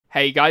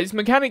Hey guys,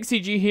 Mechanic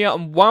CG here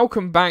and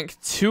welcome back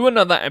to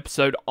another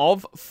episode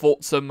of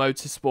Forza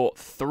Motorsport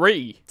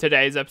 3.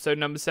 Today is episode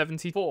number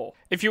 74.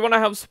 If you want to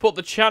help support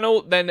the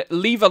channel, then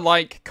leave a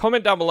like,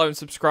 comment down below and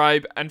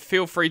subscribe, and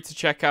feel free to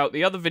check out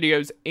the other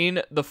videos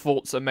in the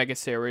Forza Mega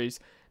Series.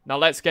 Now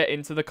let's get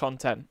into the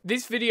content.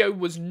 This video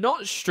was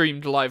not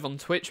streamed live on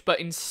Twitch, but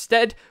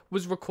instead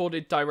was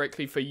recorded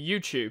directly for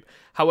YouTube.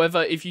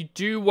 However, if you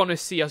do want to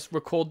see us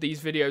record these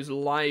videos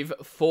live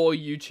for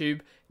YouTube,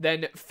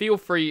 then feel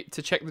free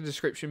to check the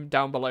description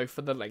down below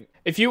for the link.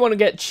 If you want to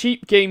get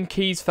cheap game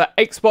keys for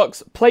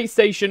Xbox,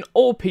 PlayStation,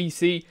 or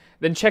PC,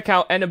 then check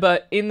out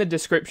Eneba in the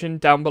description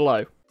down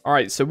below.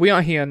 Alright, so we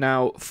are here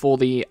now for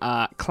the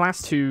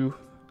Class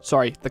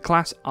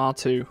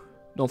R2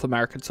 North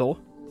America Tour.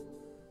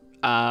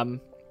 We're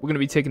going to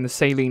be taking the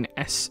Saleen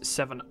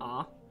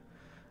S7R.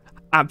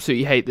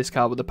 Absolutely hate this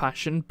car with a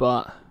passion,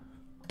 but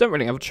don't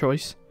really have a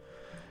choice.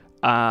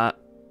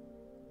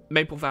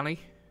 Maple Valley,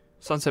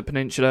 Sunset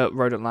Peninsula,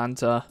 Road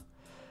Atlanta.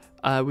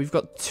 We've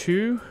got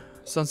 2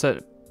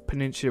 Sunset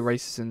Peninsula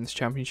races in this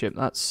championship.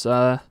 That's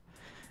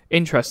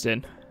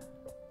interesting.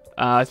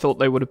 I thought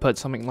they would have put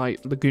something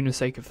like Laguna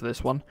Seca for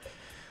this one.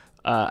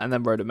 And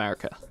then Road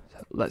America.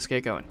 Let's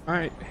get going.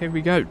 Alright, here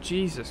we go.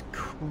 Jesus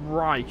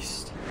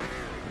Christ.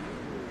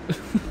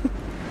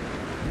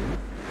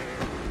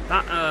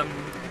 That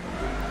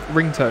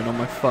ringtone on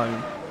my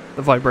phone,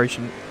 the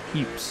vibration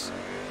keeps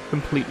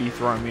completely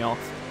throwing me off.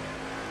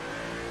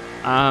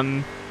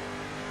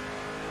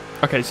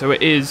 Okay, so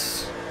it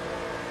is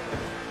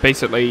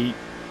basically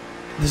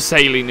the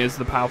Saleen is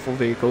the powerful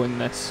vehicle in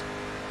this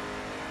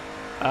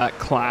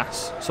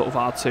class, sort of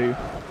R2.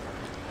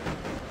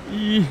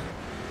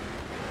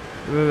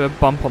 A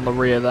bump on the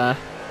rear there.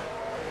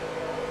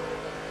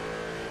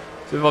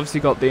 So we've obviously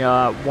got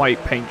the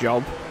white paint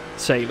job,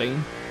 Saleen,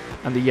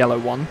 and the yellow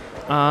one.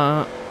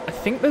 I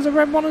think there's a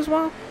red one as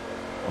well.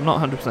 I'm not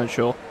 100%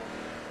 sure.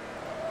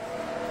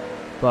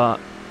 But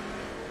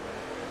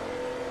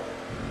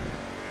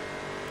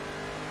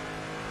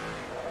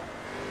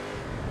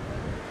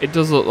it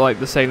does look like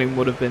the Saleen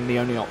would have been the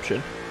only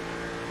option.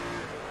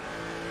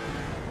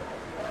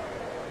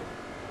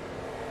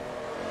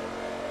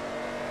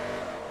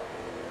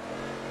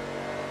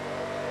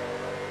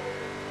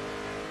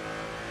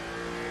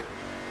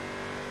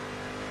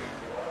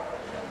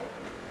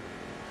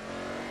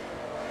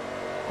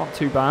 Not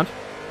too bad.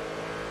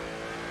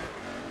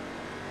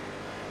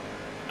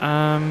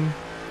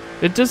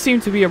 There does seem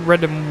to be a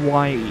red and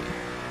white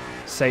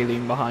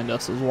Saleen behind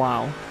us as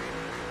well.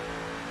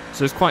 So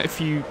there's quite a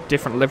few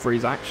different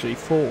liveries actually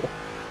for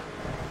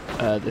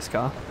this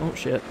car. Oh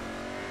shit.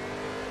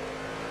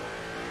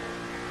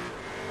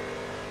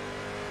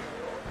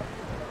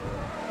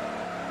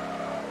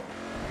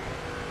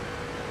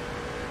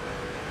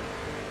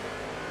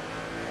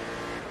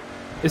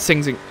 This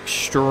thing's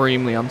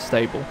extremely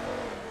unstable.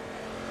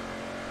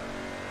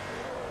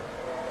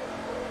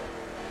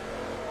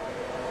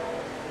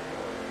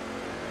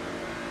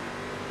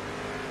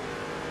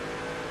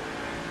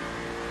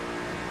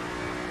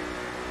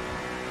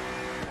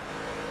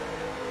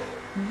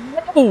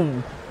 Whoa!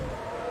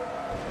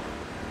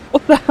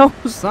 What the hell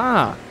was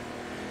that?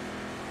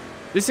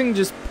 This thing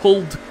just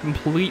pulled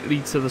completely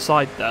to the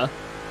side there.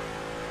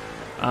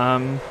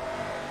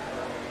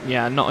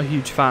 Yeah, not a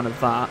huge fan of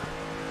that.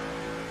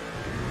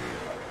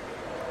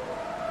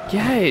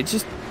 Yeah, it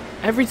just...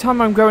 every time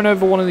I'm going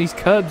over one of these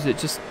curbs, it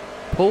just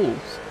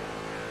pulls.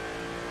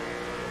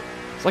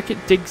 It's like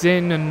it digs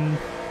in and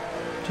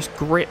just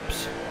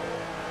grips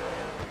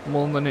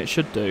more than it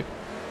should do.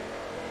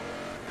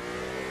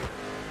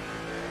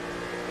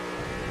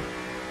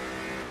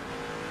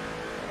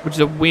 Which is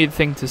a weird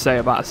thing to say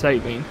about a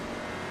Saleen.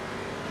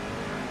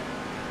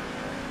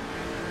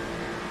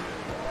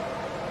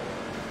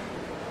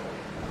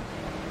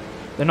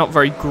 They're not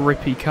very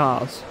grippy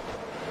cars.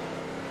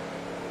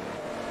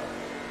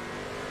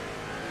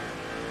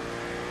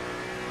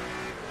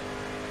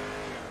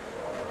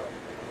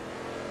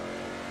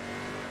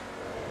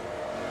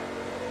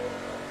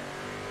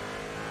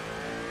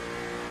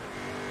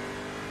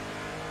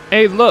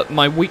 Hey look,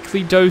 my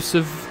weekly dose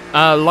of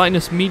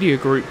Linus Media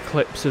Group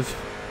clips have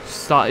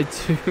started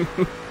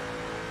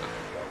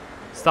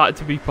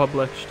to be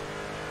published.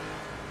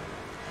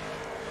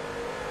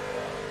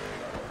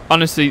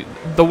 Honestly,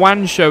 the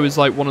WAN show is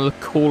like one of the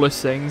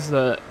coolest things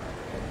that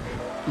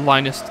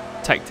Linus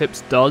Tech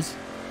Tips does.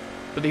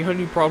 But the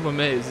only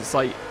problem is it's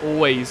like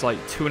always like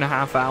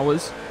 2.5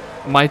 hours.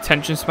 My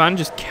attention span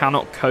just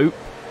cannot cope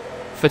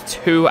for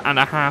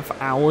 2.5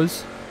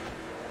 hours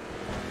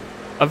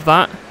of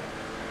that.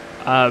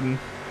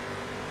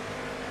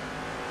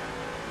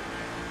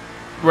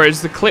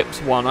 Whereas the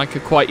clips one, I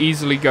could quite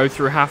easily go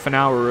through half an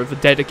hour of a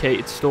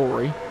dedicated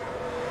story.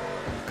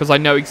 Because I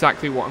know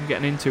exactly what I'm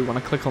getting into when I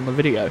click on the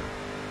video.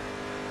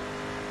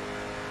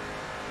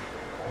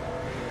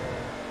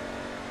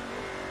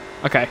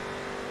 Okay.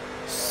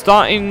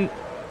 Starting...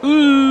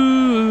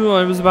 Ooh,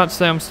 I was about to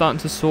say I'm starting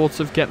to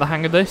sort of get the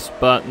hang of this,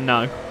 but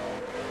no.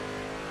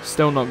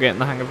 Still not getting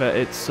the hang of it.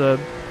 It's a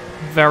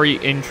very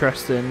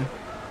interesting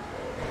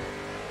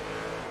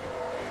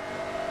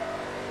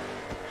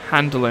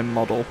handling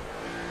model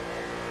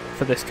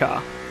for this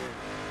car.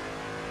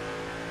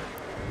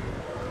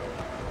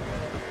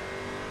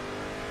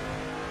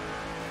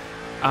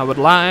 I would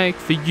like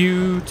for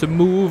you to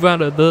move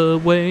out of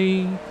the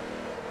way.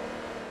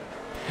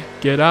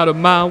 Get out of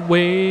my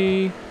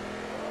way.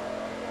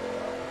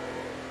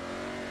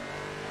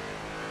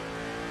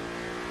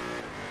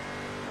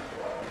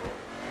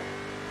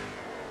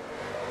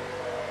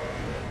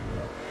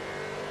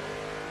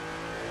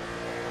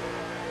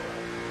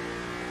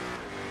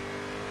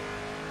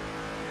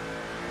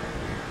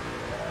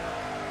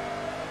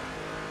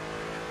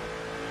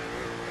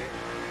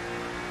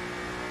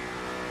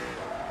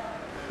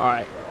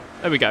 Alright,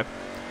 there we go.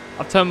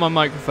 I've turned my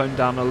microphone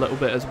down a little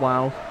bit as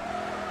well,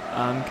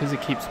 because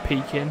it keeps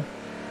peaking.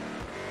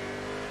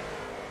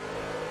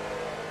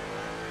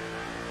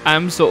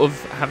 I'm sort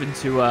of having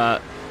to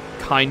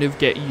kind of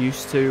get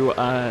used to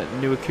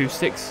new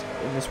acoustics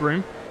in this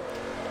room,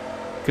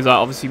 because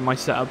obviously my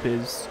setup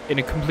is in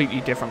a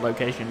completely different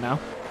location now.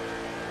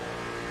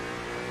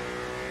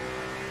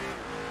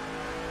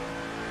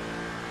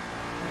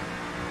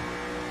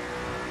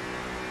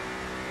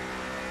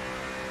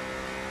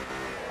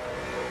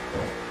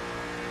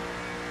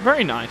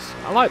 Very nice.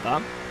 I like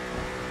that.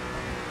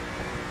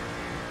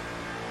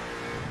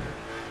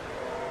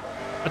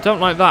 I don't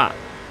like that.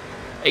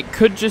 It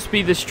could just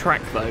be this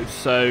track though,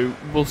 so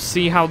we'll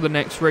see how the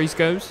next race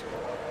goes.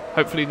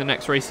 Hopefully the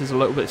next race is a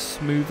little bit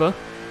smoother.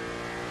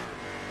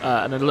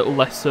 And a little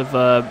less of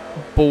a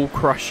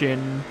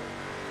ball-crushing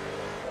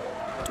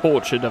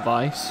torture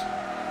device.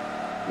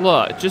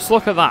 Look, just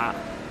look at that.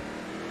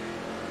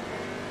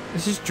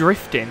 This is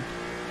drifting.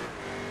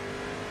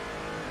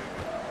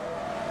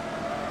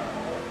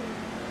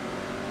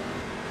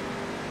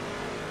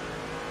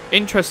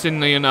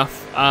 Interestingly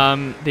enough,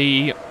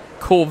 the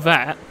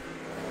Corvette,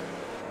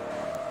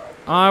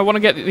 I want to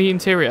get the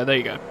interior. There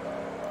you go.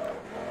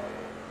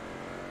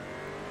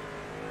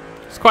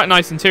 It's quite a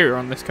nice interior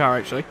on this car,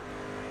 actually.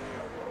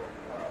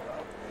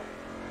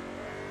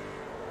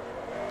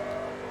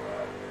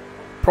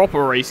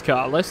 Proper race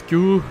car. Let's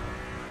go.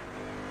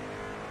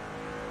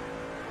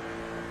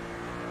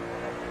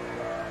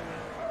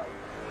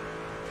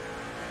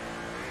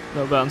 A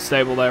little bit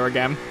unstable there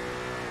again.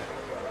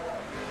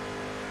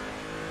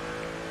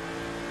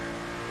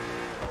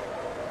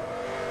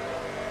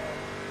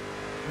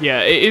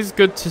 Yeah, it is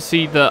good to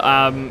see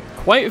that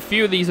quite a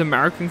few of these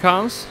American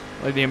cars,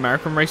 like the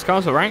American race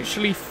cars, are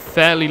actually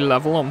fairly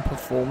level on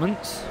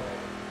performance.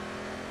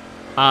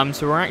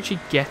 So we're actually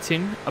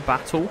getting a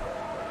battle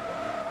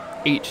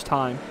each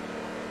time.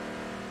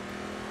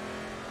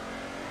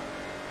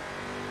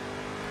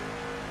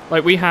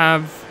 Like, we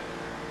have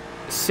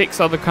 6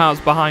 other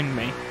cars behind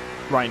me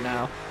right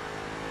now.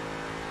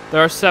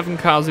 There are 7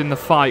 cars in the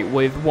fight,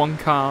 with 1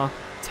 car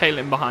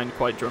tailing behind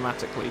quite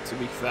dramatically, to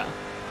be fair.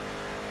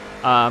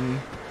 I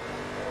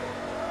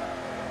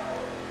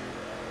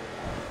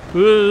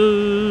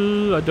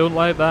don't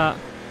like that.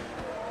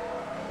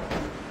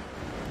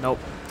 Nope,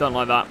 don't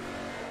like that.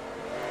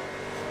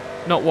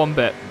 Not one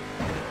bit.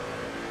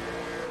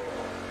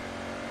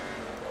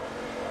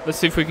 Let's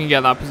see if we can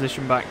get that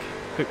position back.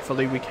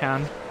 Hopefully we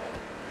can.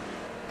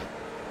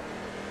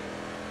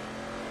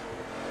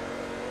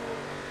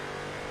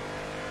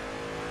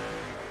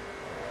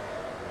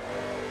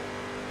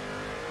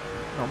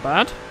 Not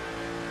bad.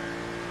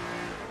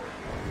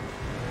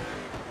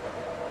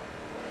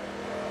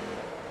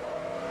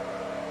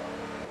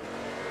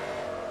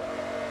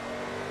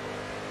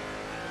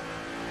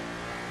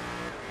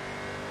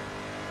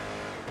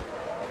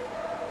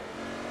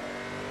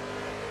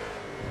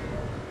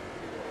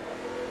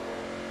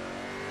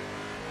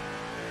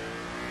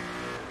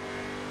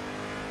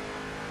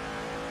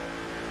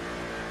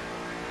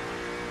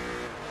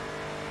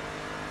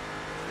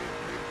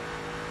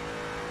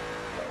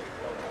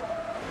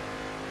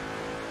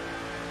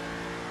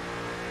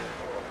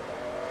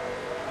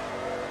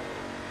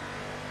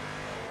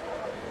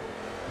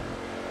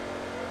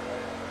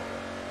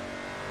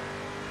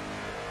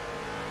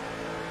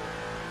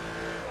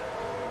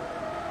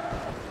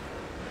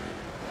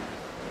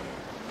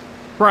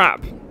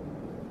 Crap.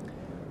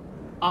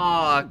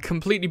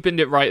 Completely binned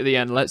it right at the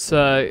end. Let's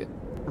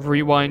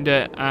rewind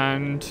it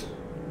and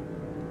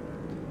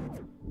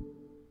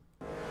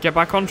get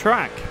back on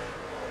track.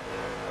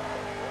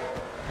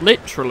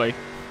 Literally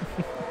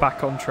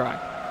back on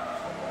track.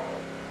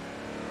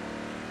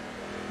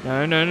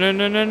 No, no, no,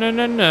 no, no, no,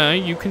 no, no.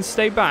 You can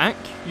stay back.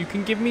 You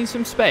can give me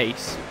some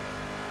space.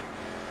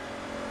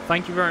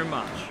 Thank you very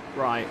much.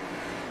 Right.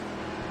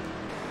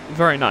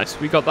 Very nice.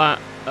 We got that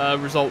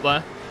result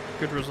there.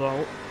 Good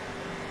result.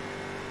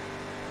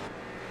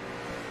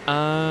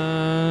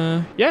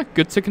 Yeah,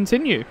 good to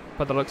continue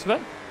by the looks of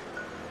it.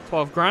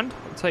 12 grand,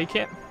 I'll take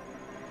it.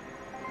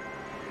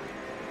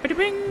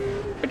 Bada-bing,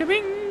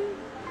 bada-bing.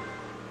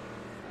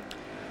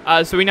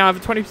 So we now have a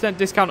 20%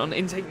 discount on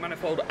intake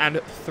manifold and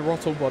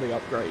throttle body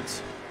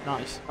upgrades.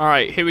 Nice.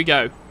 Alright, here we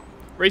go.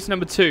 Race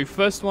number 2.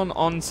 First one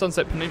on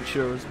Sunset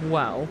Peninsula as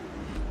well.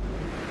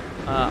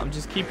 I'm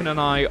just keeping an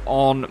eye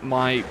on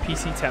my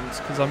PC temps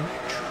because I'm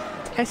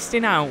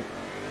testing out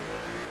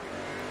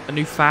a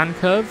new fan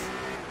curve,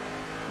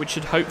 which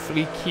should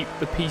hopefully keep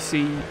the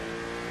PC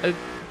a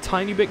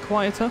tiny bit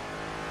quieter.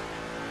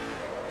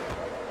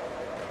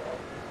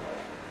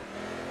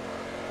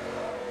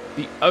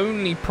 The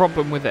only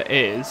problem with it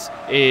is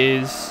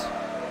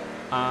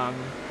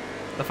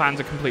the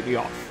fans are completely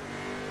off.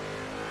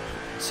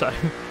 So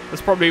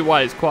that's probably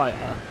why it's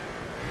quieter.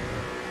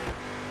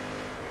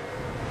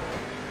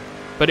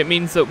 But it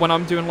means that when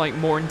I'm doing like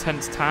more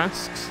intense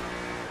tasks,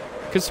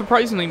 because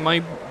surprisingly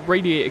my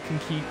radiator can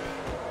keep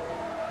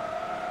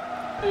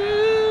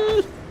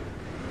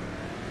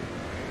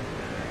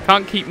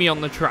can't keep me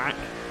on the track,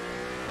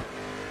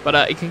 but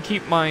it can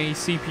keep my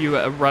CPU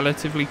at a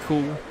relatively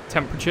cool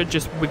temperature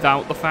just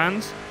without the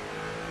fans.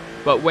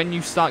 But when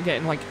you start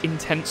getting like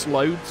intense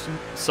loads,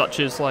 such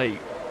as like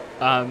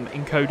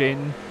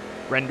encoding,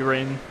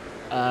 rendering,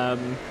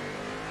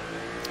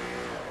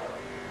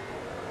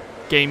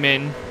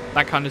 gaming,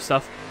 that kind of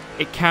stuff,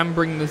 it can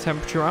bring the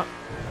temperature up.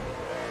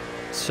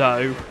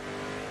 So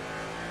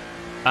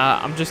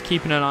I'm just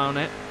keeping an eye on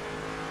it,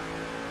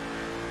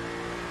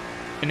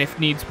 and if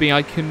needs be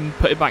I can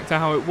put it back to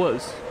how it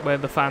was, where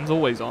the fan's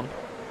always on.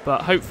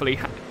 But hopefully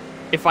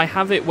if I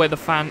have it where the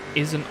fan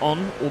isn't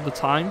on all the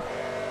time,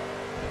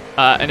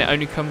 and it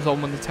only comes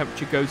on when the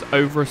temperature goes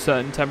over a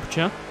certain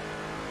temperature,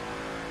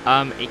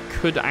 it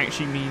could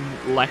actually mean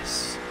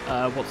less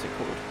what's it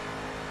called,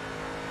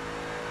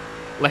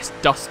 less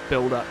dust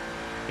build-up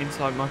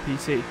inside my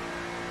PC.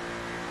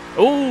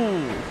 Oh,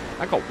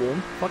 that got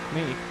warm. Fuck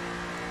me.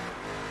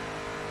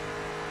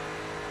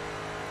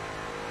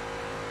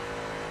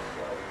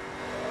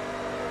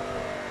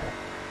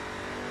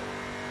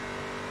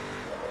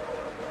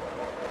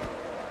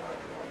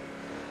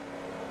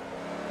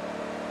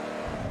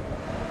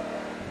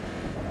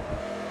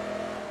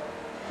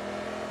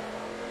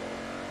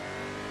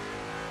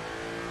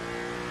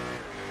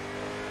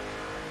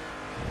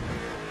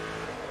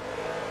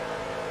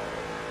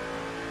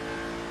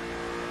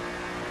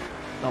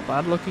 Not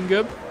bad, looking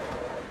good.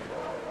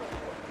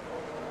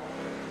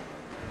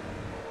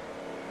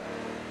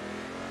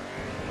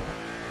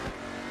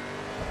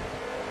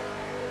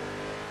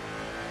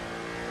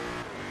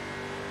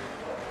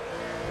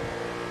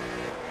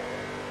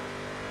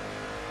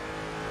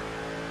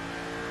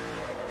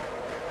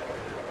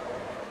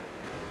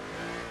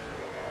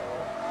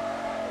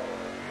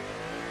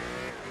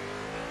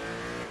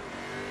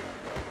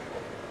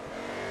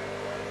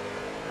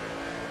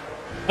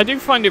 I do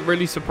find it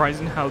really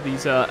surprising how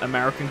these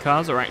American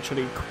cars are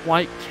actually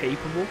quite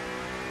capable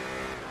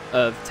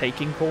of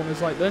taking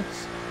corners like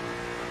this.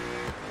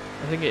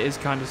 I think it is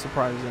kind of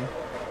surprising.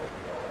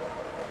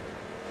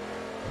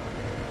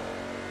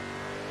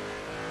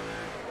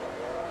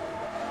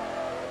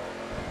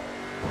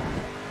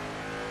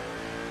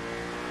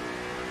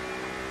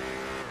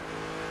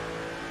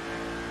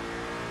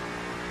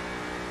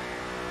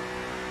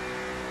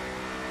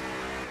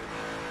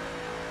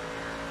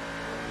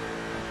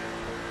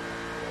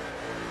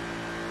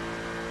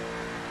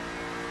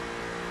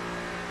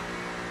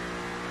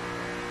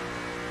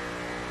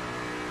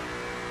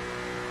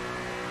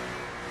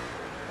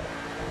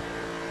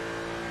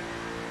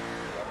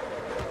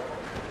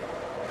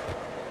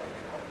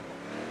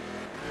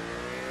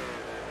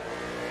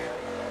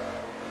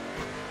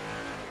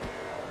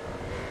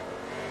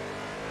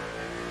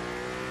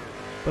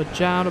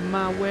 But out of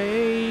my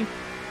way.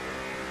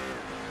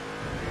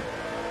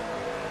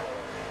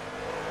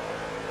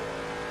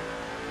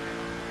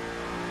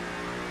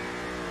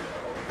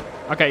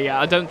 Okay, yeah,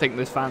 I don't think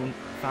this fan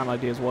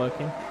idea is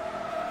working.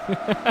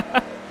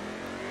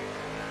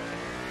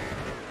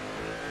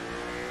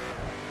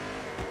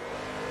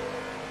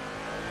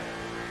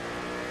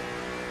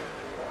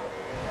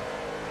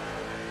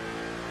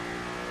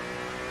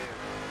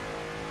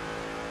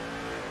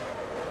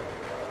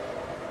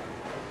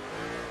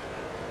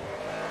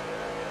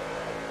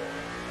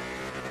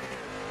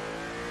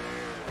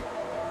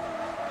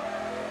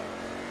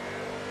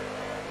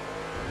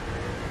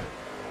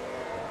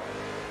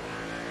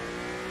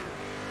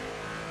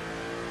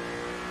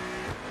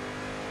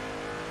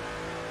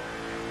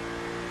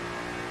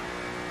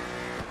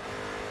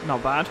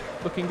 Not bad.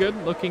 Looking good,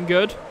 looking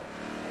good.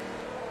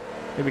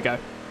 Here we go.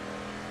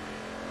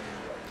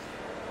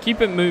 Keep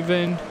it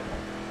moving.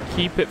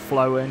 Keep it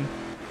flowing.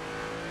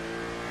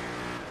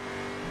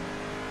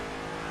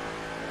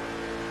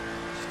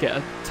 Just get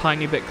a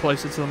tiny bit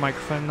closer to the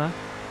microphone there.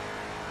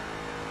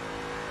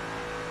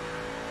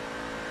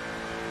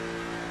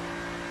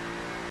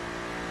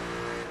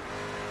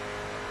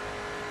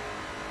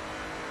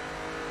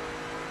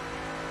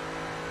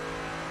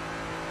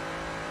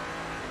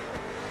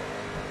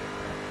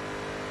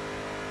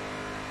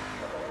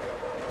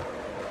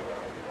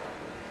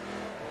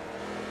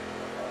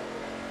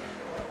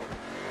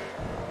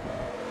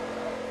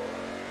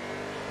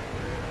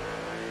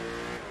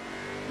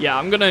 Yeah,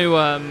 I'm going to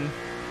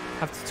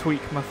have to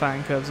tweak my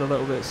fan curves a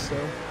little bit still.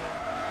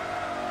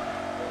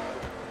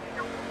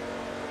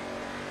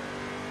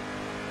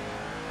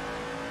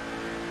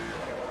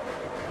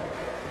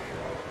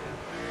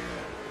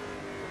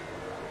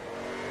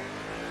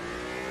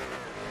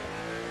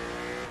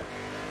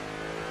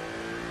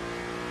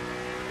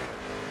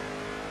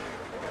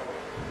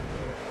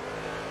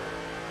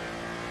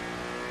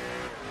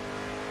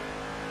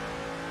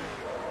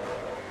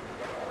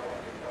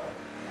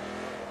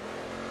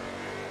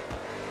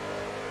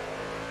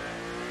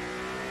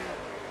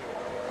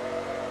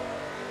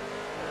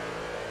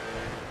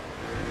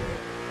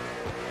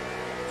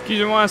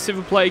 Excuse me, while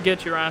Silver Play,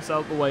 get your ass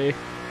out the way.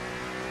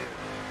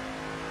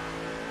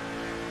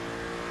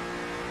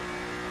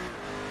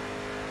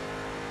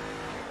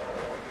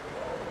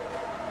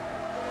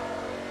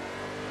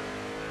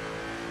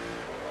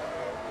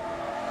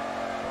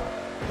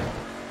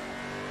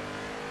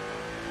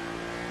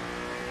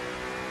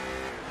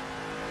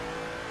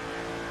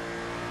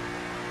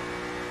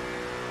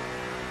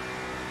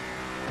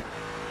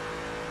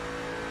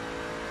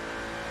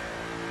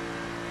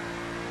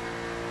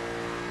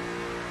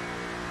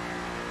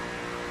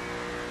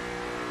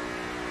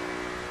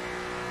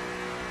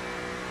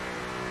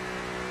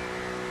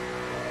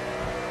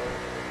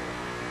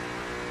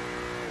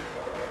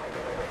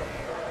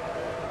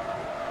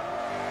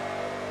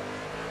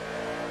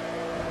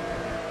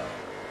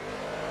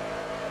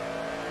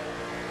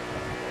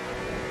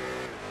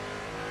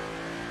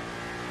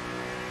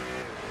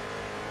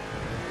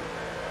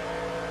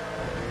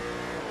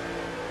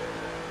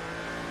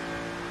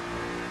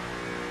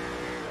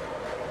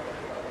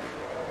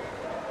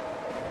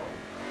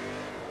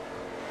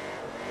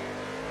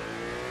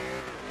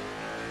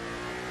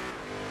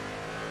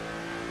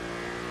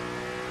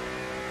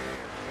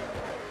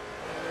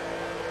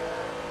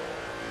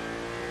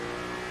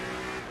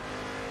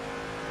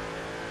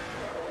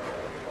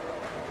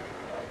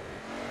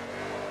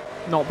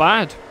 Not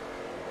bad.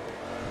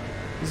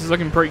 This is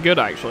looking pretty good,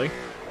 actually.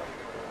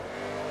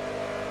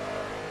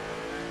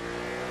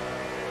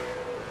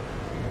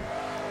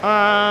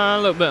 A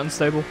little bit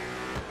unstable.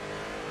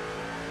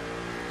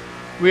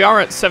 We are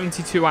at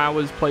 72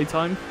 hours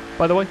playtime,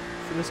 by the way,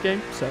 for this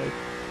game, so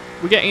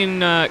we're getting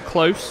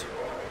close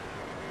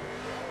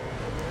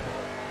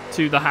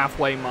to the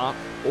halfway mark,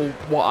 or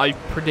what I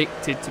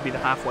predicted to be the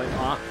halfway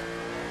mark,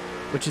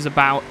 which is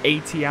about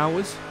 80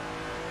 hours.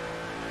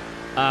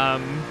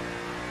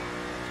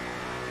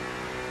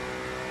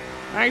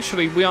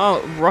 Actually, we are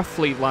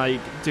roughly,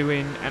 like,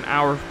 doing an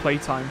hour of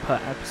playtime per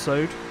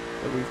episode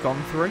that we've gone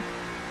through.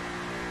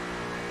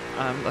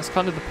 That's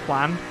kind of the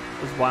plan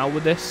as well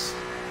with this,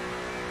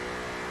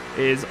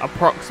 is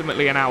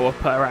approximately an hour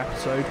per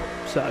episode.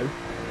 So,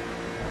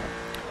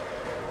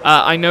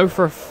 I know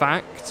for a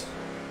fact,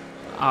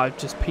 I've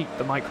just peeked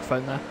the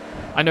microphone there.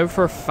 I know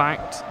for a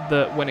fact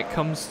that when it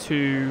comes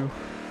to,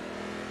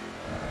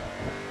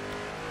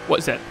 what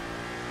is it?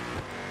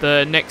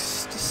 The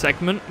next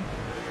segment.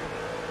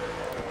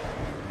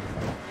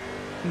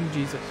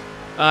 Jesus.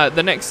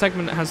 The next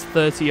segment has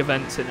 30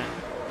 events in it,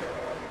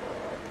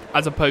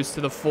 as opposed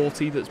to the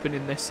 40 that's been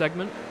in this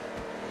segment.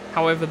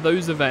 However,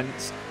 those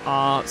events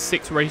are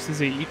 6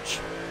 races each,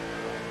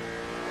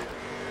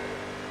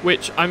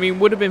 which, I mean,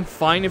 would have been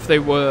fine if they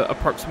were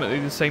approximately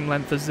the same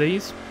length as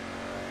these.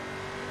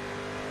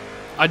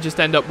 I'd just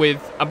end up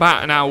with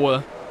about an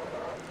hour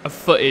of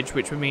footage,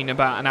 which would mean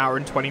about an hour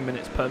and 20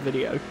 minutes per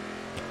video.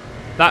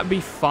 That'd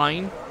be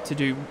fine to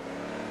do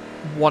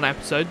one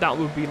episode. That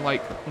would be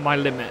like my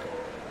limit.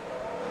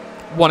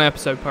 One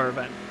episode per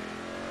event.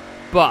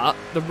 But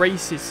the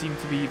races seem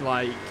to be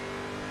like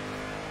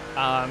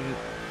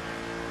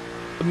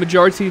the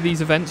majority of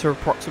these events are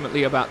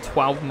approximately about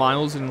 12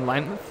 miles in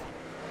length.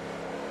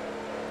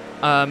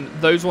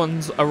 Those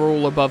ones are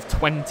all above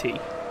 20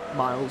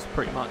 miles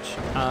pretty much.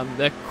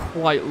 They're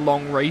quite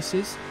long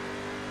races.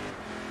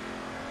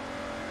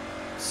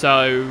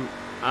 So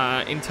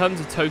in terms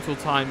of total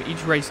time,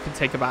 each race can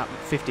take about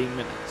 15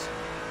 minutes.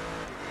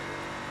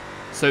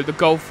 So the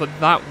goal for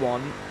that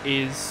one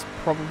is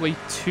probably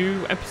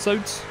 2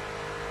 episodes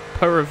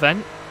per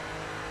event.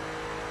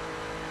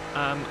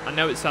 I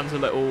know it sounds a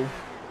little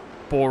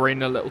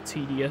boring, a little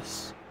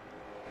tedious,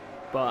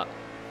 but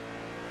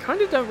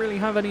kind of don't really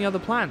have any other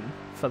plan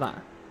for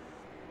that,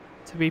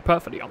 to be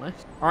perfectly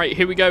honest. Alright,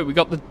 here we go. We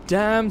got the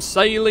damn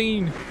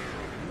saline.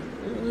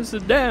 It's the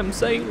damn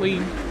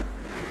saline.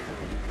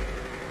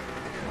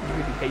 I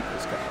really hate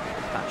this guy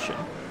with passion.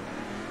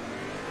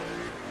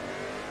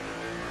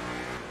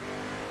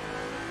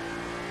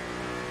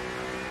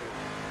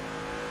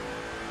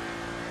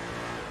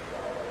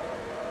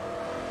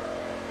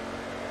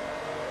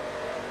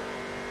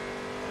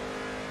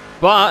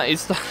 But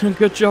it's done a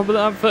good job of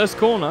that first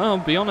corner, I'll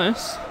be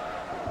honest.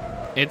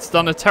 It's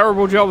done a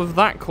terrible job of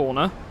that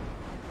corner.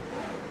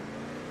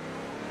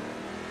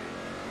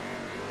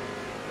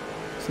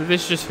 So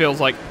this just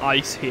feels like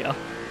ice here.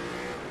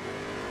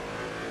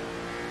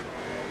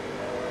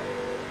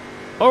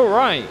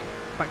 Alright,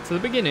 back to the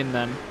beginning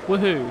then.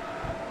 Woohoo.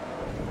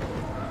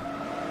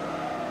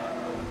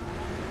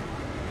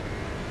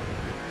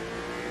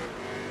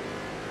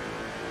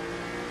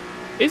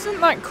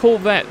 Isn't that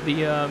Corvette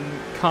the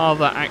car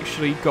that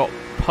actually got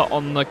put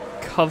on the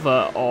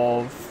cover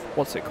of,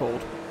 what's it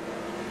called?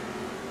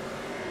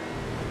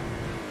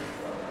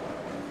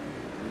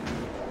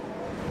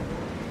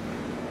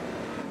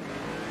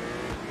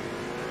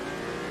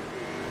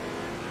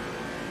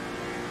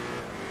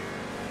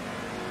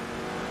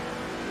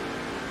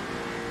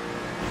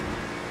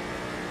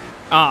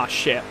 Ah,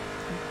 shit.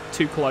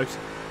 Too close.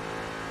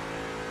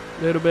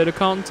 Little bit of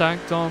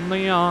contact on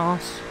the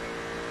arse.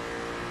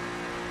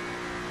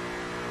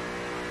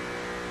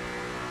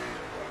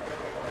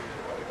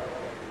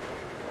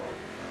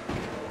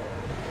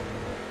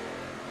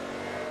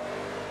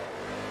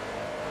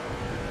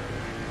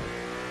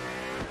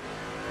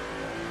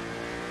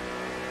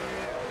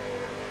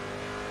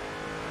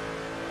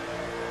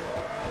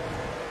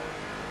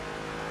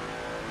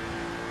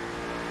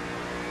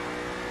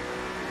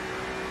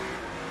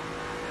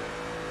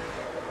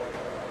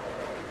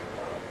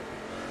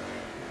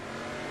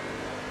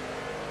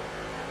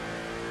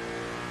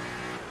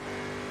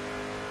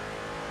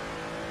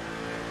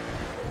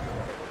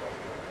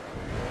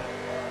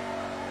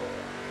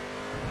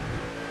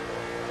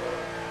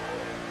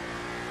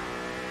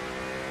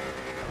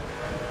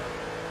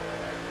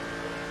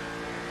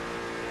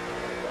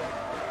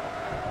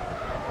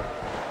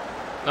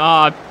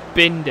 Ah,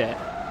 binned it.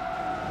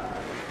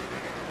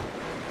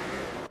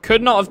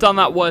 Could not have done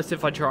that worse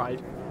if I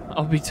tried.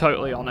 I'll be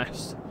totally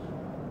honest.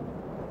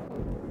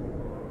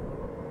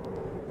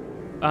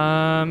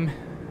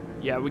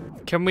 Yeah,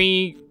 can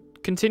we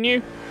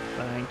continue?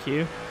 Thank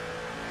you.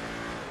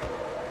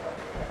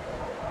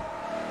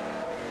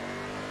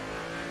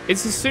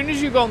 It's as soon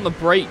as you go on the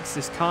brakes,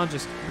 this car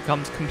just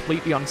becomes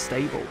completely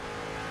unstable.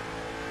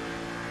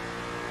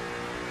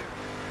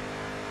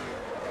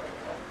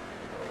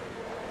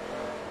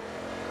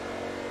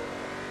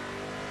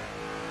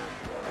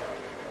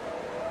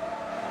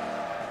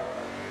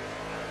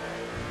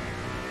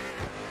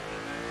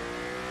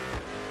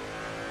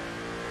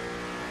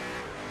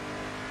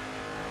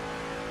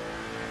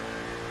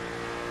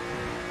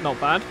 Not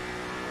bad.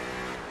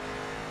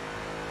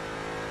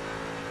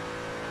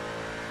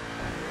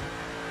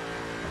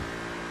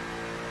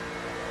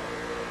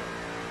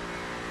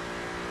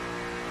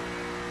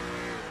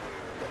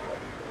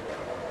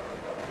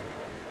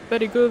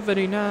 Very good,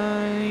 very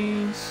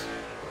nice.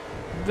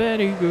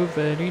 Very good,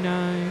 very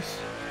nice.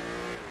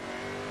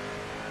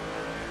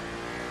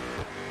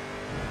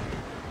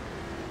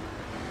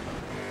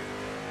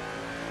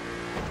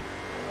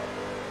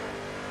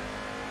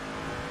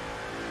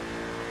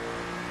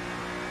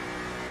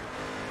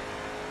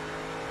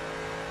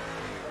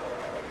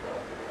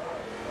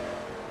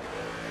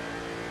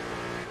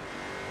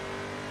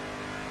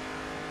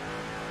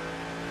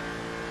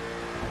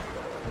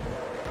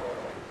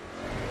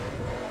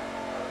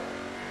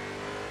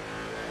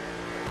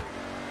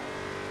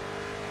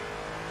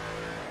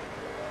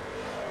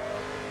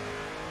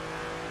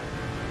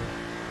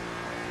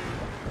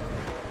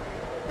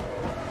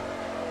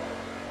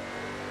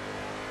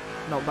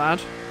 Not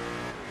bad.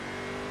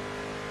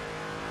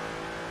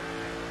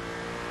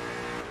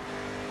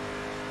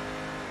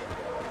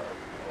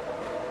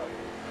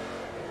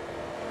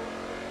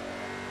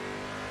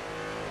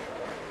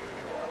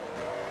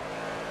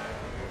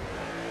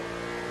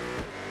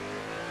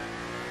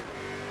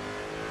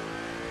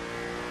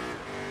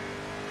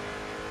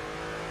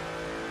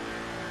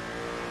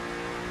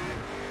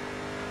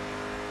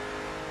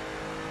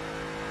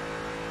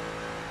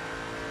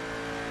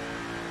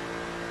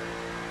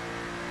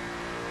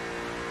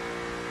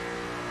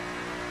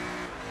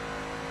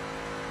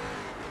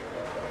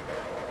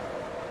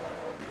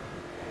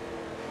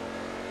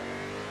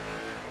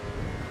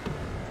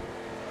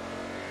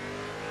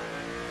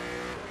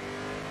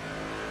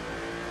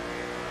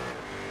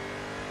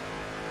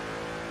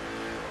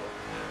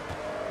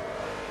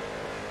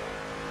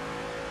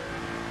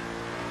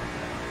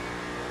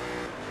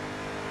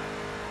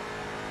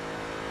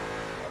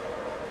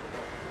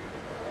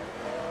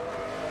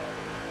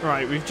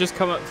 Right, we've just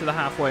come up to the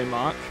halfway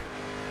mark.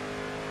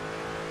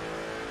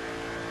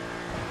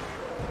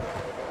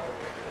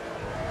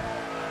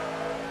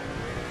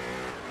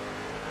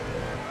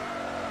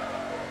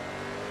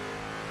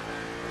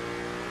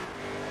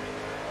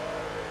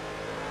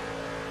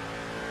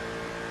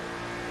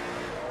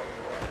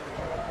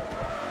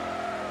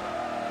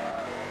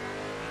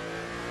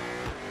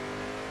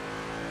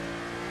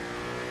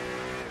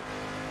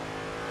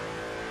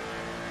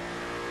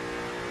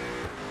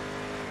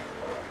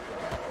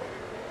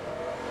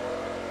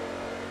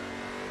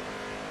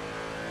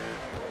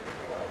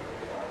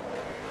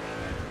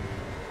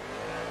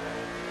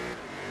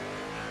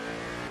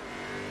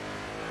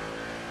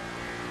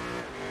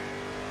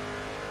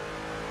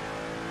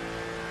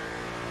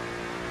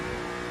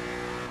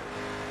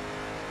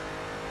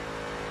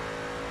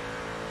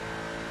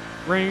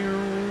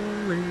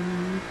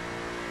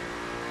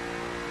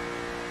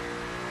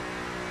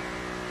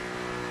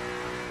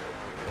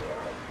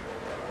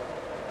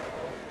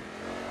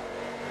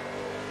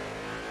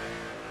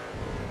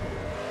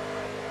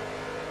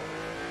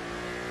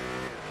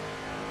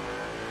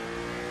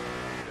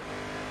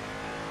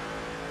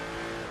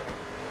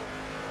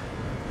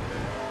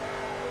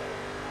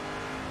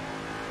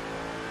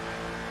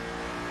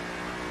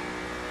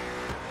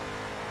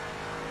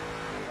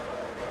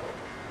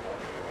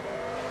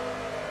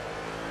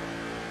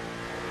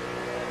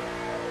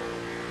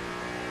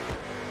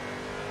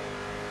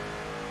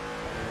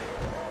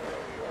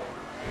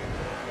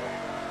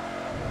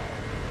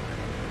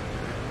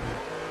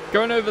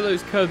 Going over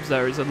those curbs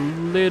there is a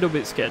little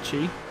bit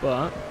sketchy,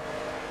 but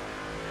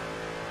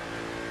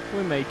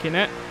we're making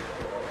it.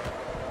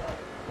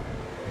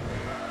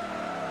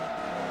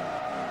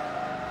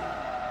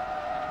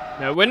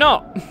 No, we're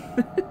not.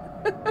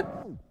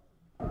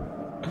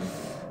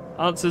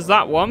 Answers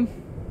that one.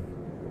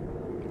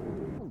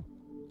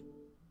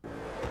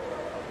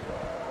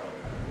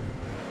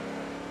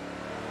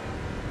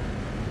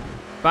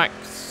 Back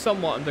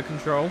somewhat under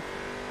control.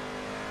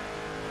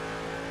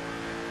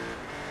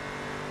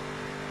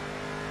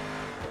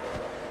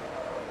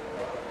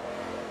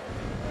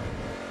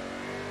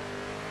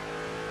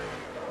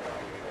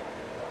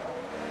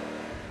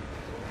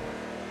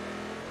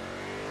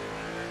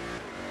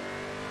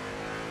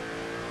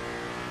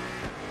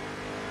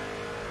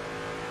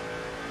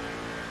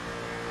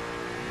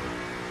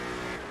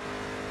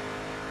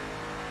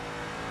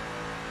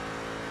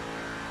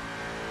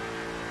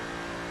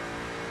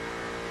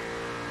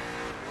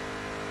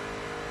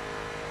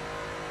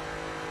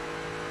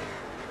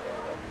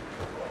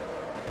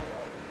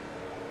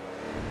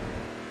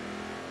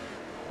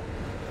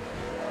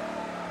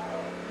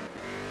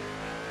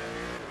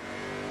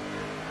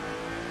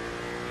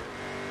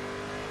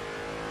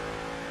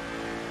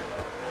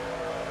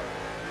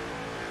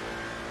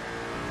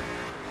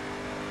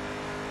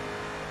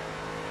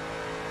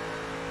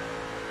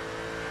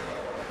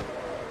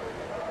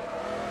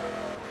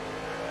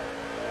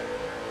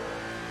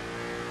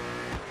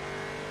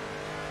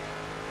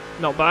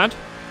 Not bad.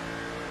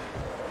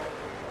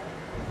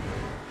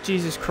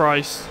 Jesus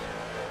Christ.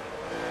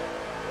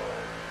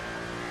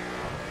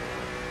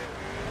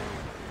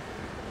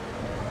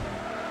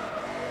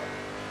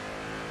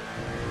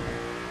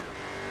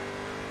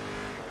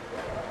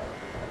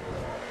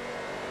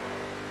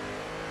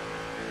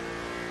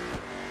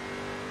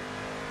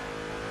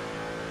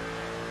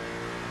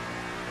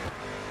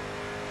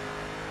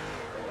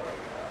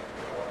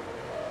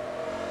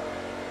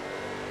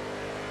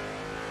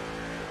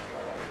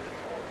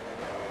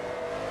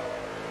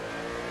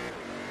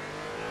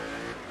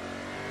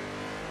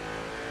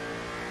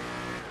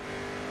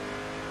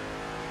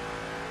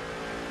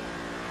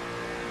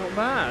 Not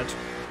bad.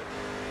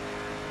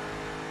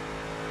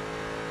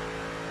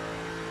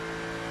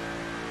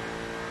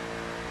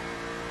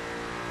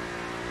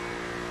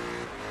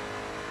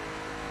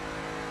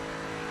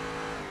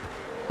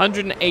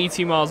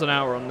 $180 miles an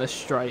hour on this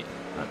straight.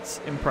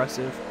 That's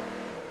impressive.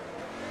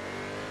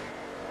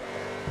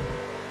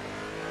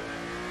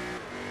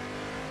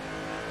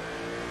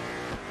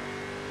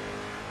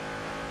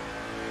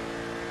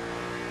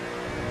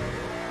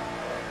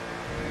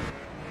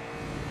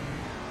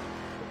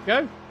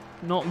 Go.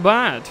 Not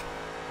bad.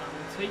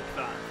 I'll take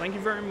that. Thank you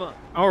very much.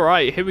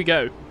 Alright, here we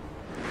go.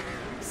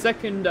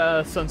 Second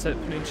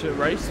Sunset Peninsula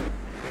race.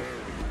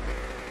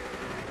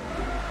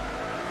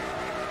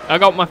 I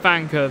got my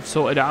fan curve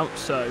sorted out,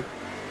 so...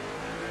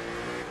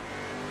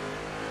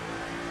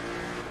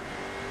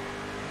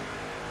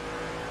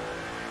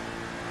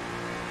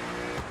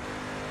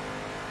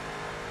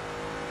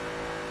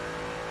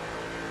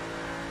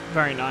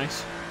 Very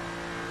nice.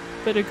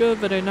 Very good,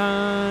 very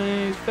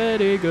nice.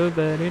 Very good,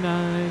 very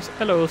nice.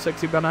 Hello,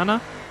 sexy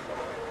banana.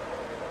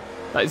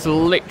 That is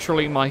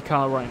literally my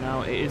car right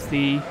now. It is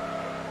the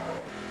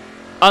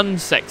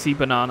unsexy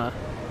banana.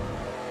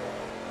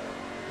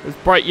 It's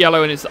bright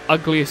yellow and it's the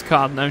ugliest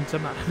car known to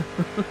man.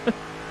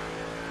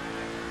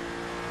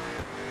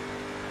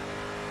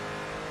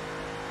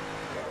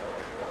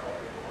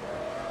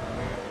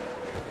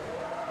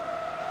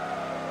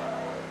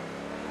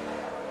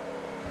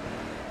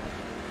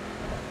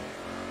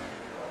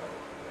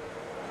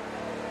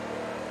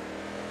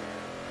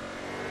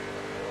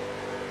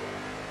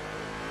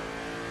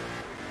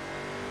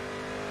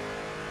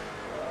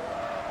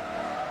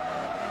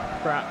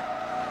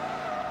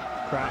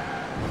 Crap. Crap.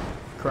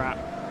 Crap.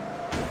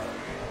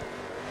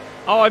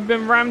 Oh, I've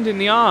been rammed in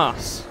the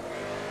arse.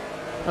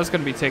 That's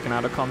going to be taken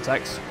out of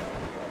context.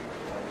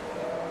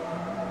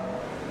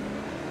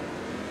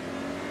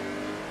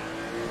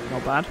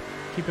 Not bad.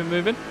 Keep it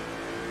moving.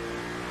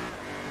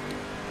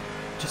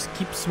 Just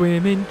keep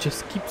swimming.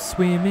 Just keep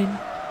swimming.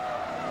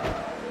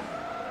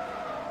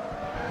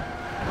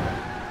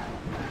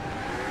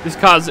 This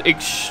car's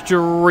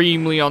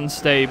extremely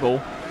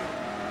unstable.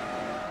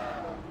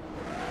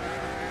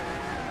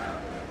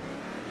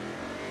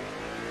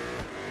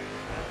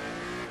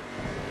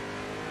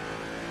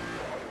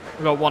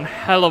 We've got one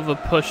hell of a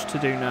push to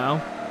do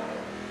now.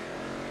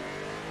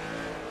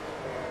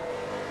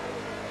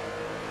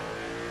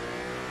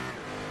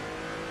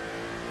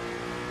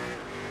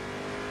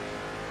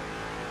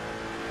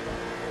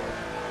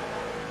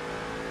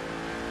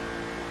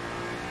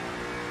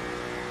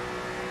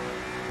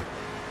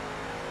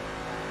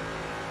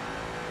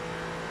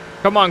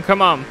 Come on,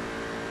 come on.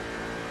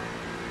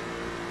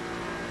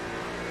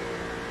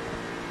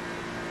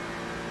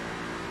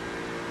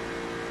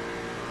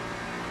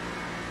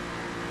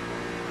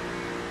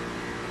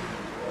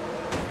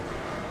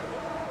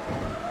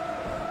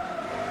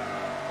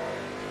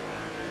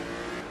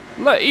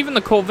 Look, even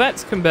the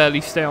Corvettes can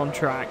barely stay on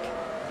track.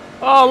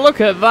 Oh,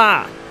 look at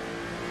that.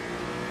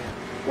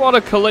 What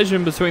a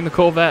collision between the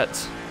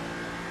Corvettes.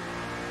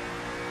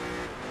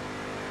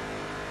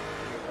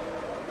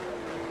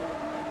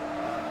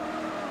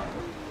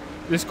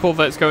 This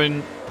Corvette's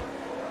going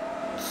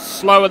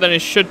slower than it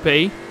should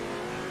be.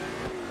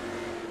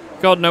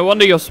 God, no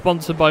wonder you're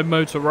sponsored by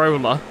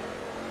Motorola.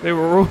 They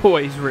were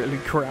always really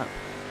crap.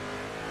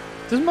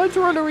 Does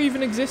Motorola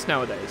even exist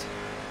nowadays?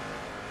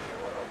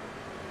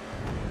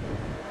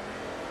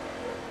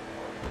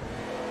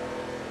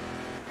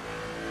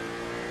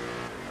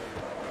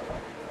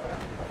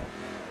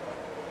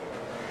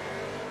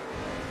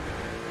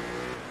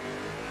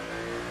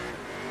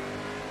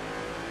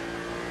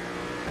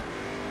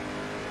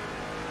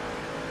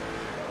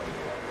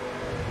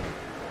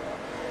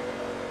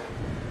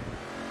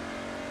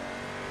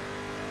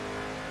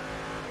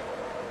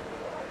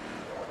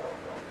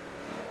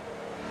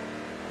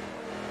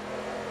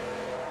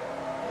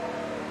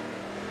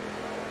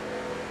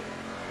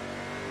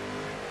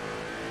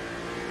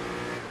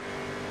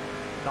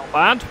 Not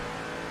bad.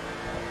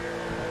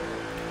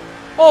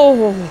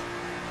 Oh!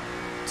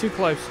 Too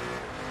close.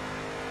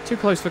 Too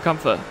close for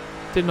comfort.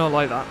 Did not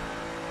like that.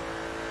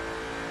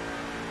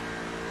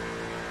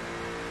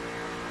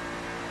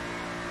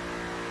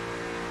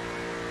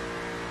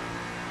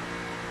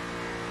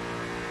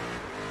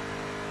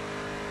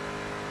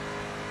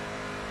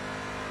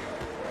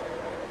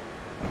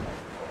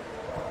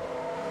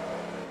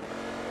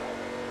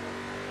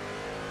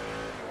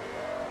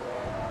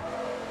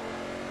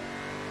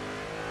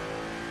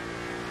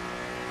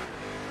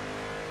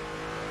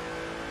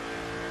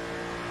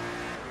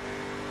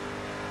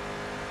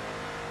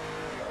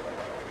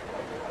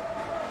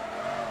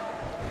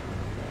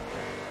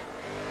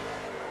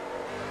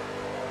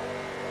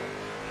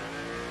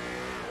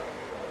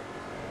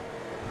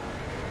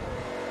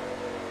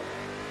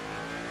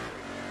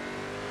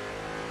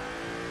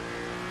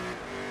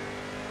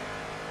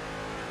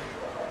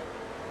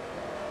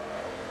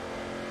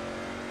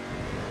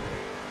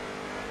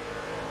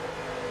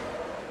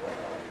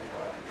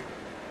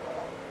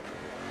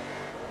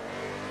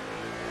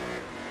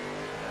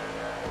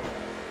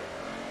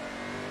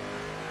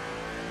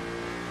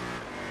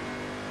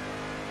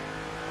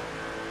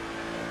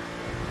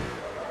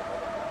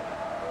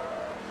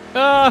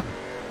 Ah!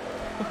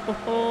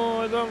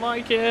 Oh, I don't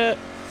like it.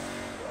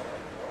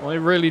 I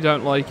really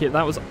don't like it.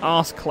 That was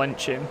arse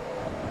clenching.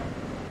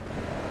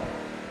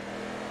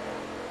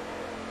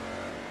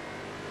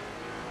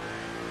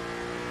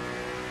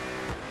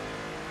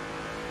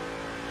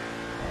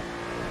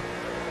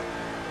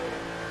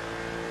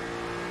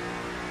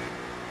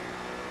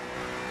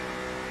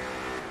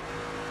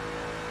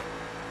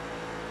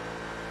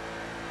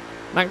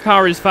 That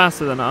car is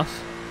faster than us.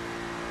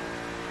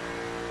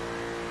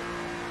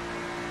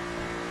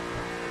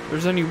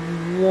 There's only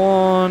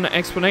one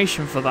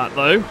explanation for that,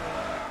 though.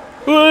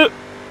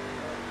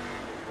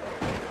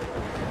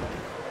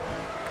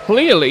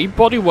 Clearly,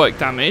 bodywork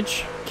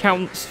damage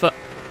counts for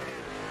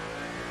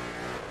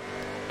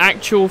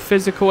actual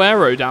physical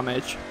aero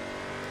damage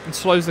and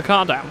slows the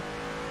car down.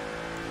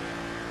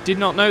 Did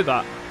not know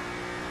that.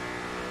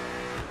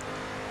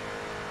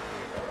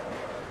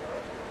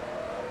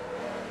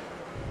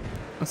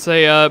 That's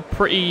a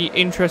pretty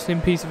interesting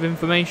piece of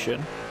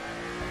information.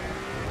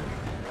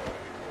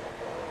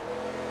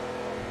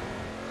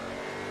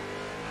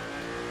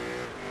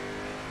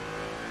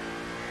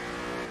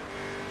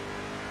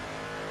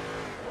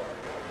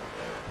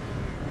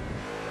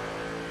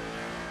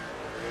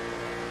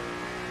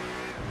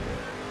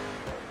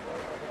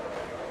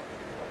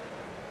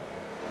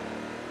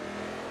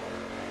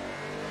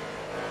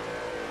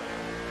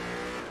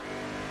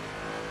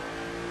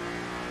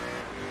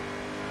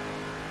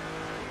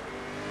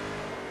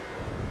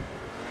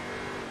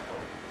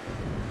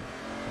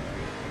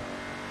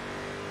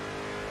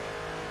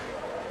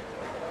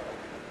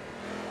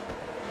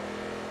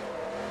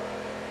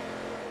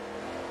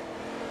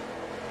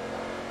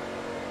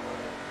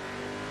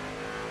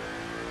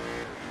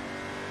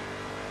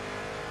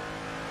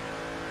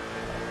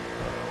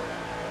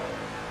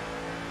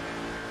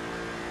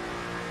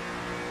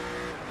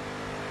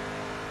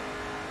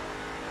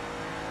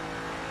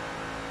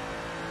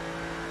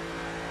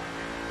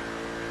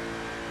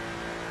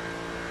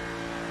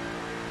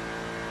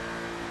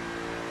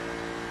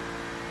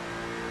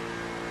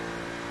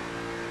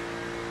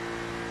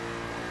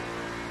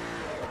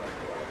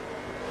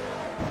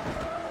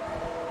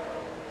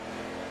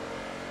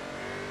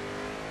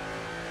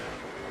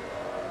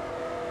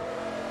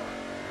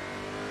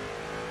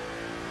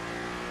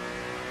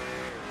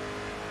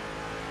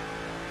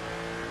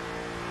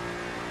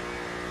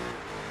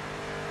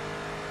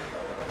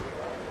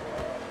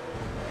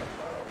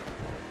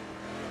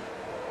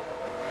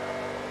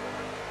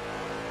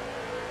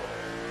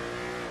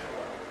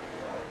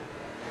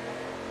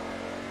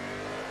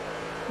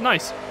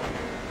 Nice.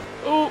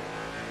 Oh,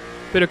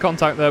 bit of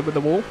contact there with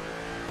the wall.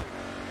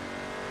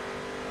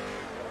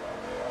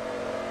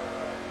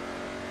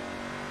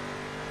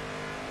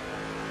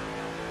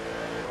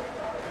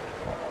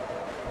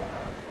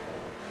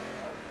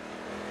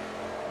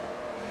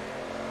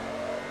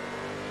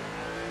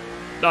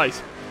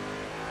 Nice.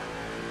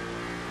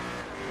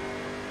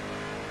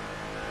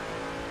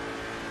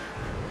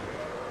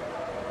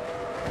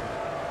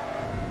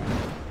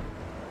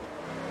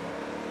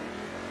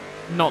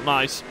 Not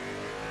nice.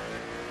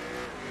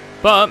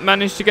 But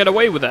managed to get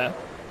away with it.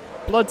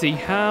 Bloody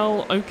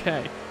hell,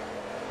 okay.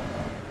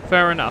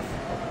 Fair enough.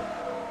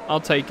 I'll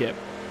take it.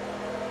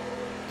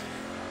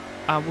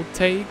 I will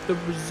take the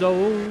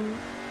result.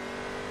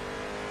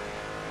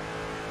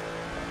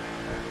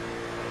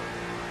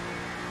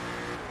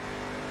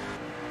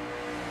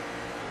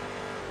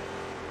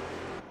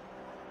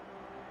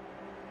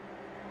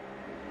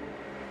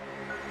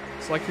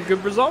 It's like a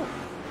good result.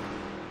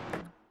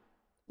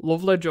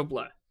 Lovely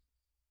jubbly.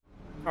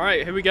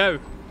 Alright, here we go.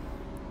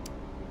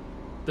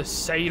 The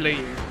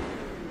sailing.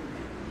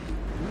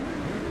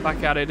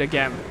 Back at it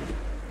again.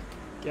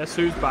 Guess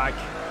who's back?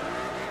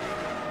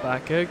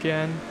 Back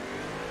again.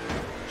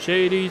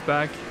 Shady's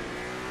back.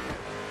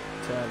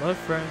 Tell a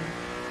friend.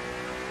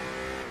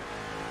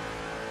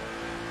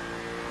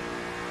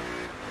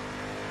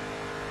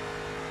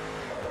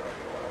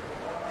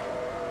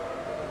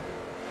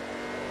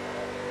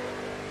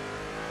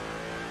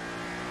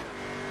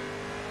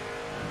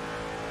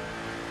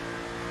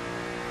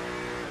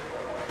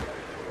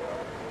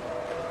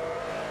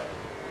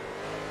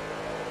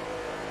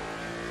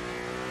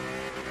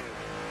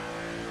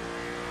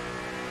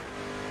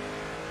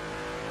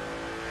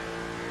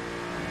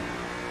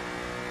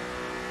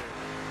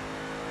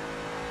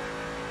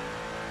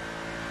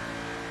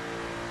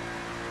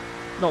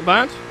 Not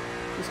bad.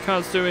 This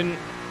car's doing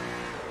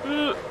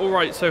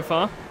alright so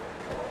far.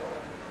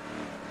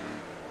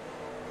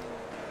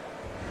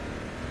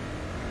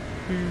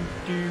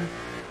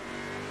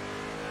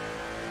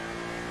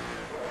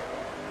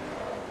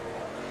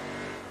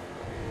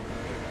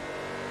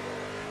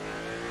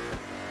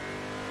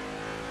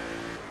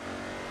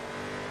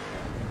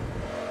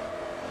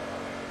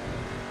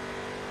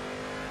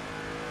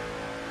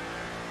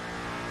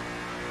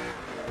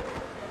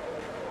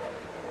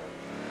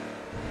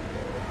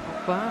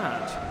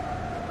 Bad.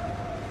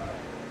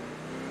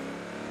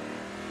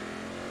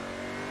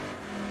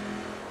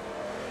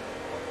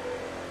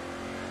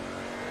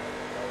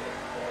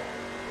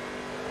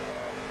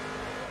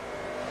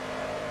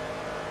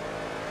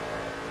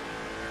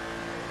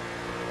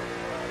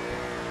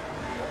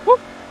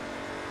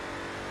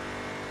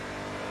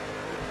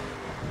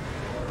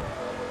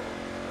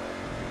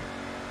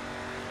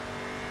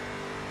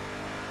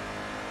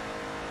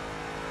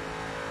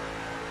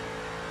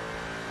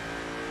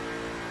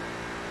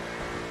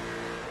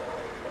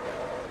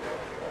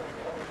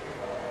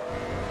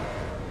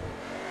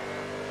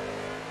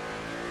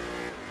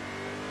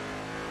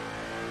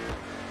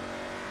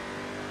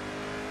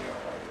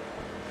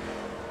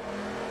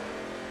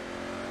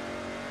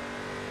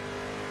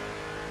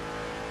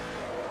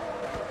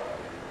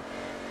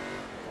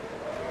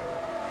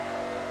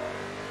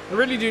 I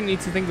really do need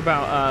to think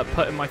about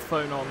putting my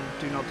phone on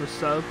Do Not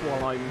Disturb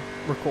while I'm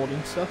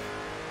recording stuff.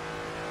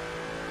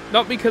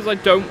 Not because I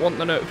don't want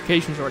the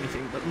notifications or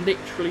anything, but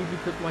literally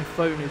because my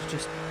phone is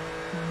just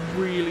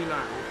really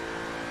loud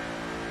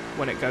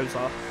when it goes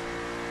off.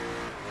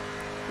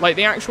 Like,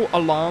 the actual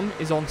alarm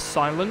is on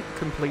silent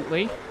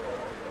completely,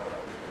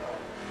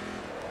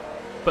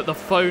 but the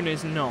phone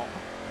is not.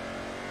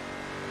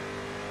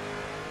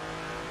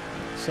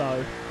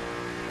 So...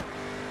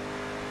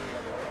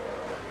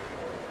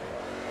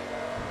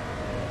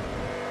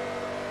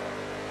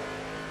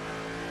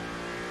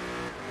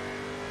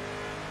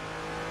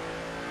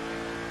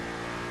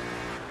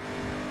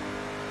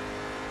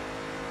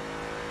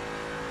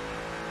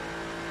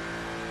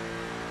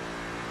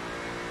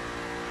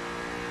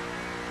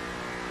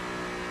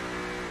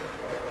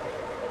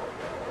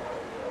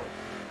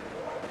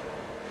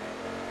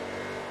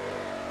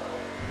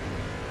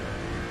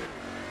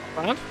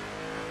 bad.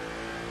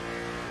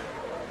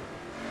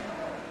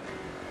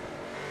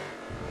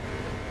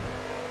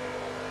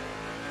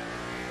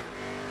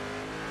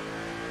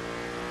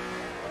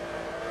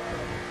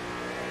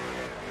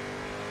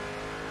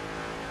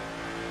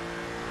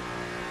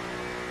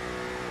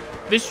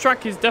 This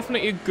track is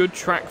definitely a good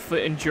track for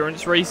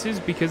endurance races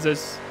because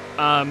there's,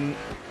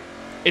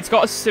 it's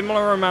got a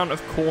similar amount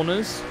of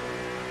corners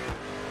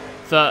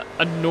that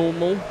a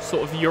normal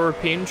sort of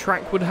European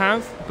track would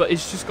have, but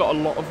it's just got a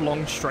lot of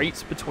long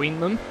straights between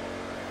them.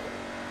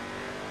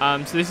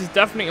 So this is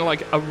definitely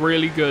like a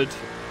really good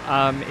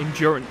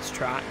endurance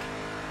track.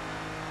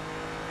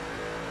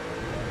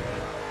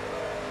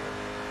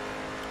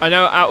 I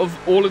know out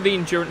of all of the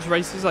endurance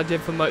races I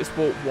did for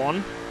Motorsport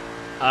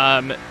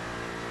 1,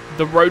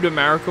 the Road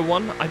America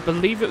one, I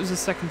believe it was the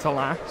second to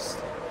last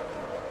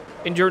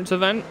endurance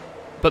event,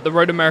 but the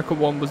Road America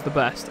one was the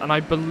best, and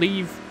I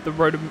believe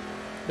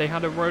they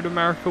had a Road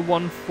America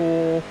one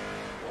for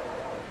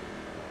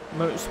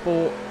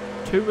Motorsport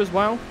 2 as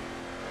well.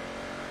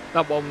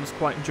 That one was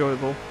quite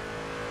enjoyable.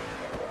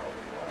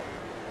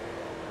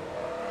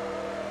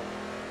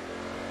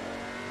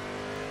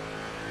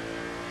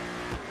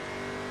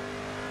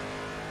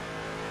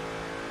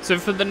 So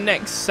for the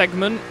next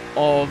segment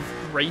of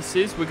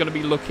races, we're going to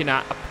be looking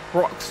at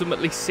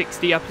approximately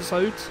 60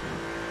 episodes.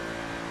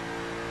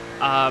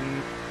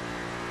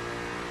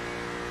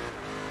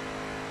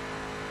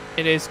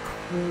 It is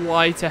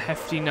quite a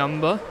hefty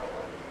number,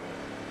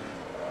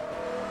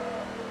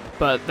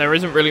 but there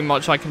isn't really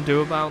much I can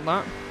do about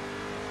that.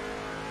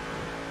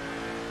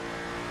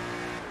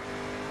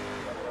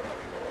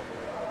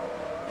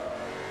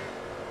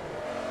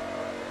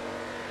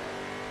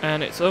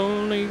 And it's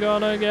only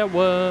gonna get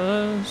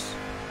worse.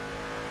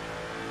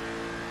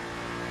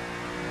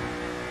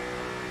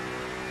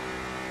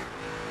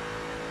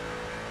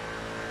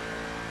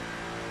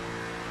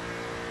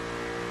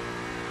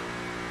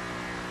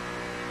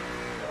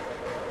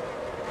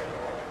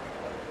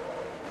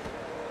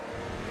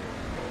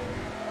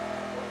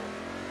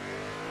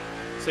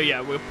 So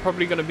yeah, we're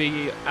probably going to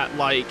be at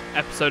like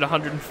episode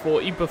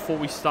 140 before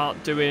we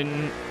start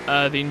doing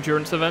the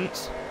endurance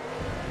events.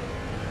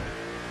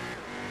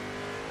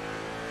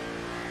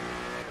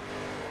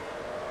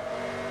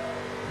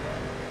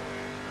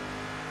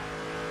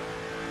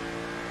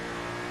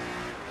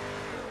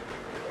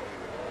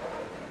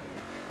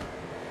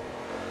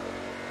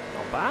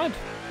 Not bad.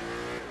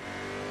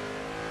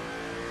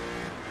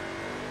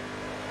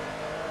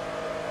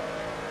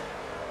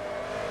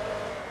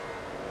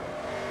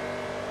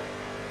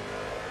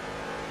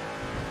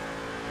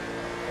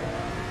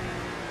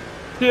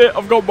 Yeah,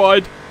 I've got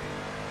wide.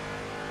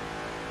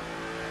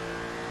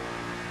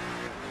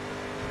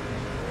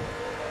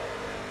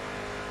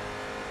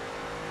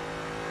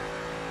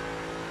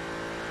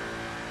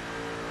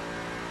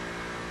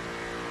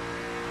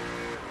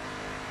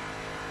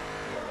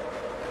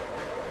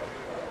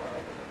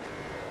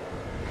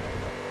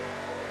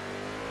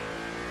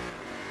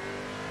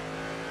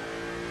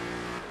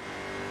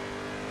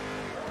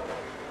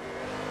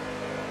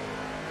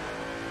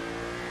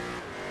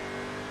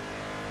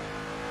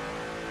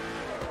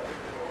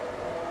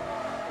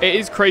 It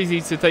is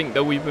crazy to think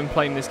that we've been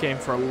playing this game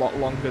for a lot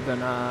longer than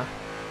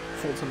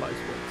Forza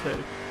Motorsport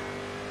 2.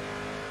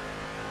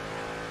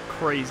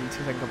 Crazy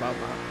to think about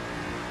that.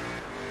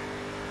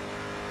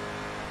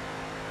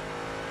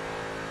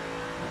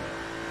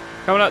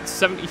 Coming out to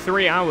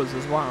 73 hours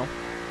as well.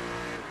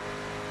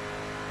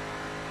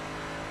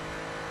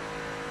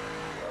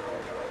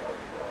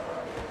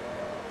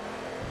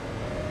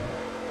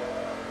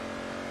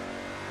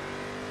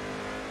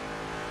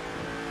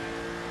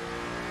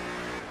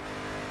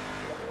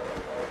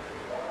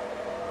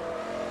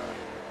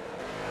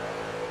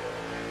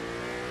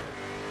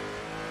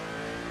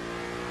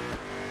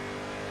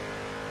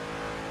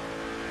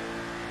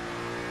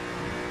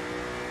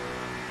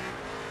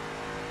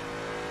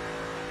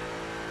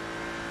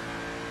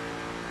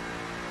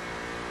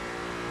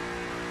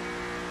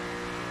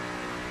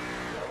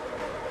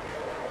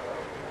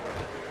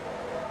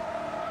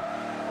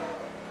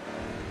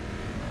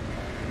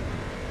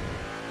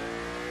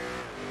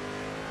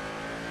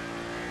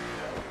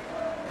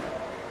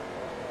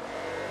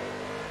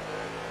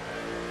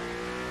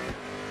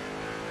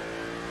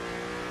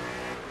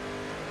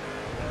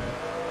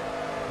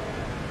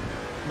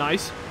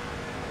 Nice.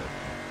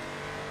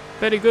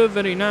 Very good,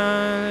 very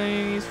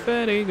nice.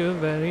 Very good,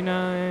 very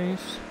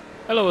nice.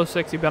 Hello,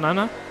 sexy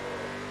banana.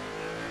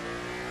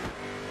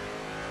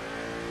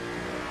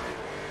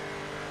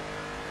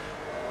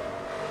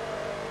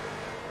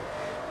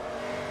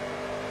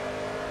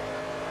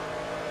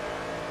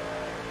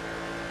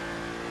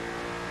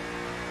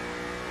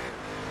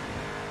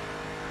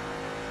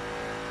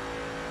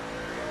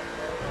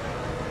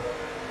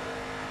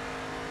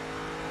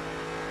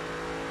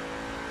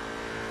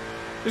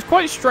 It's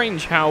quite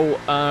strange how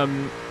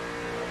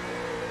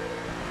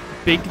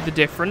big the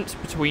difference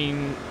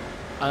between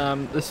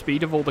the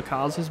speed of all the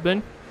cars has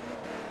been.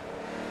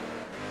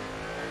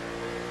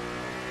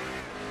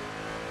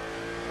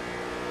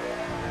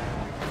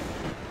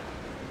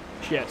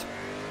 Shit.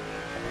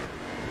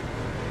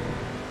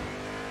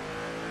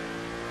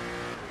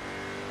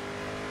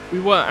 We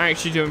were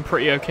actually doing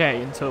pretty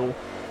okay until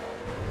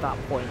that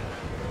point.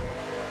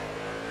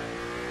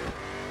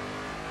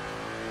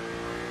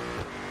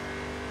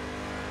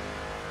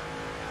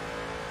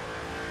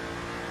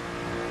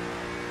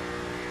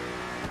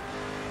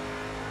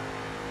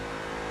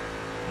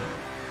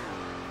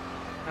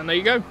 And there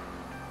you go.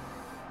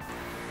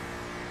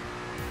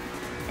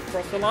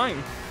 Across the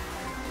line.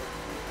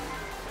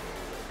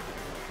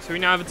 So we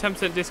now have a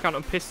 10% discount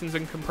on pistons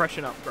and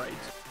compression upgrades.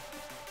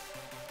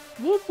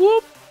 Whoop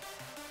whoop.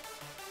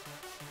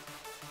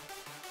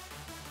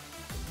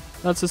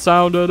 That's the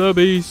sound of the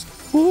beast.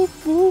 Whoop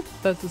whoop.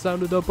 That's the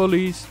sound of the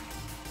police.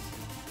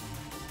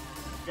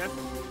 Yep.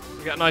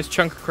 We got a nice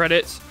chunk of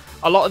credits.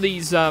 A lot of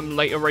these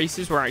later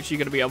races we're actually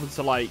going to be able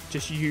to like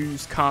just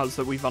use cars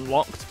that we've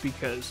unlocked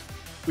because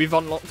we've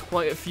unlocked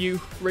quite a few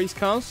race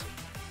cars.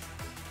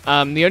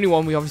 The only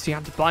one we obviously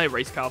had to buy a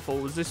race car for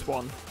was this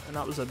one, and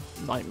that was a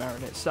nightmare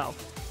in itself.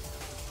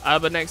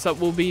 But next up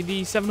will be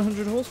the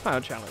 700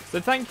 horsepower challenge. So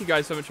thank you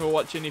guys so much for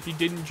watching. If you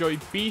did enjoy,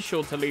 be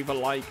sure to leave a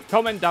like,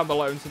 comment down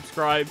below and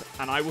subscribe,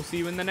 and I will see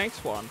you in the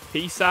next one.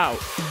 Peace out.